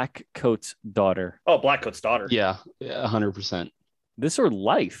or Black Coat's Daughter? Oh, Black Coat's Daughter. Yeah, 100%. This or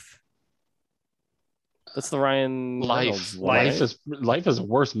Life? That's the Ryan Life. Reynolds one, Life is a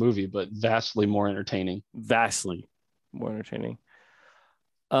worse movie, but vastly more entertaining. Vastly more entertaining.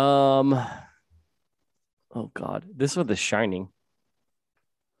 Oh God, this or The Shining?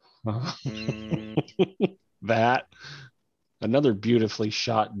 That. Another beautifully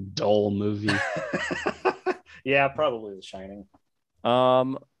shot, dull movie. Yeah, probably The Shining.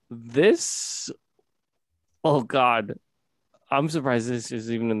 This. Oh God, I'm surprised this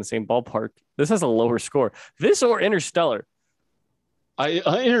is even in the same ballpark. This has a lower score. This or Interstellar?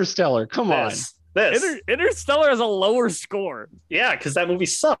 Interstellar. Come on. Interstellar has a lower score. Yeah, because that movie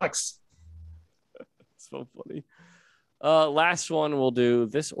sucks. So funny. Last one we'll do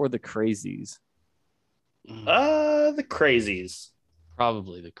this or The Crazies. The Crazies.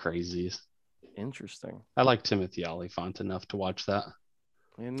 Probably The Crazies. Interesting. I like Timothy Olyphant enough to watch that.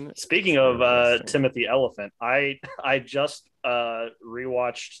 Speaking of Timothy Elephant, I just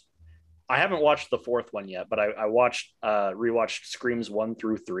rewatched. I haven't watched the fourth one yet, but I rewatched Screams 1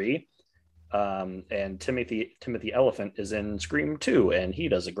 through 3. And Timothy Elephant is in Scream 2, and he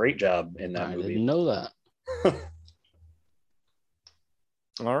does a great job in that movie. I didn't know that.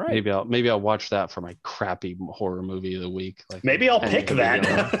 All right. Maybe I'll watch that for my crappy horror movie of the week. Like maybe I'll pick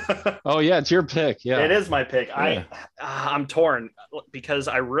that. Oh yeah, it's your pick. Yeah, it is my pick. Yeah. I'm torn because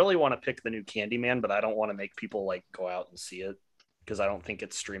I really want to pick the new Candyman, but I don't want to make people like go out and see it because I don't think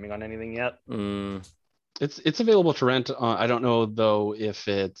it's streaming on anything yet. It's available to rent. I don't know though if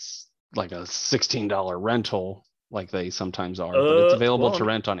it's like a $16 rental like they sometimes are, but it's available to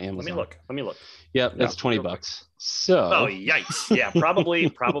rent on Amazon. Let me look. Yep, it's $20. So oh yikes. Yeah, probably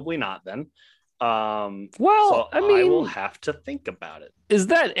not then. Well, so I mean, I will have to think about it. Is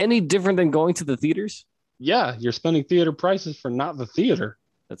that any different than going to the theaters? Yeah, you're spending theater prices for not the theater.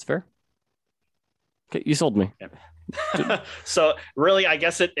 That's fair. Okay, you sold me. Yeah. So really, I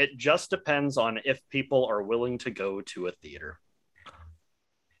guess it just depends on if people are willing to go to a theater.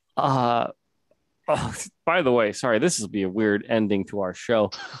 Oh, by the way, sorry, this will be a weird ending to our show.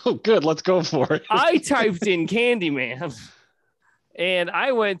 Oh, good. Let's go for it. I typed in Candyman and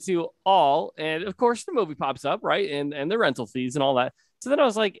I went to all, and of course the movie pops up, right? And the rental fees and all that. So then I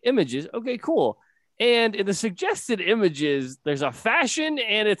was like, images. Okay, cool. And in the suggested images, there's a fashion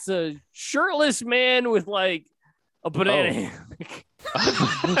and it's a shirtless man with like a banana.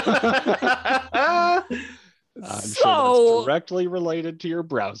 I'm sure that's directly related to your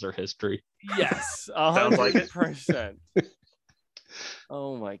browser history. Yes, 100%.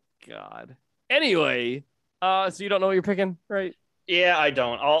 Oh my God. Anyway, so you don't know what you're picking, right? Yeah, I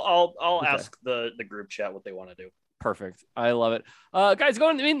don't. I'll ask the group chat what they want to do. Perfect. I love it. Guys,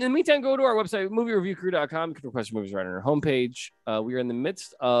 in the meantime, go to our website, moviereviewcrew.com. You can request movies right on our homepage. We are in the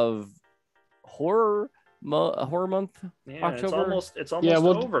midst of horror month. Yeah, October. It's almost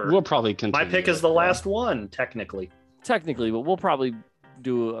over. We'll probably continue. My pick is the last one, technically, but we'll probably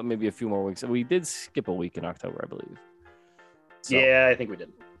do maybe a few more weeks. We did skip a week in October, I believe. So, yeah, I think we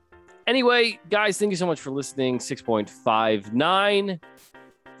did. Anyway, guys, thank you so much for listening. 6.59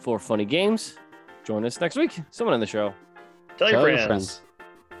 for Funny Games. Join us next week. Someone on the show. Tell your friends.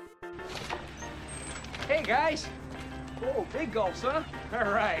 Hey, guys. Oh, big gulps, huh?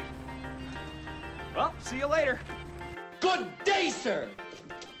 All right. Well, see you later. Good day, sir.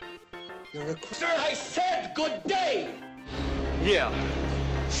 Sir, I said good day. Yeah.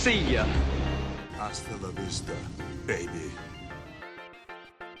 See ya. Hasta la vista, baby.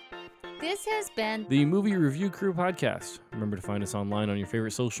 This has been the Movie Review Crew podcast. Remember to find us online on your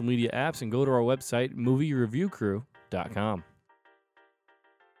favorite social media apps and go to our website, moviereviewcrew.com.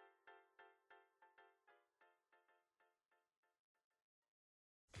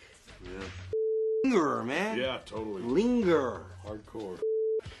 Linger, man. Yeah, totally. Linger. Hardcore.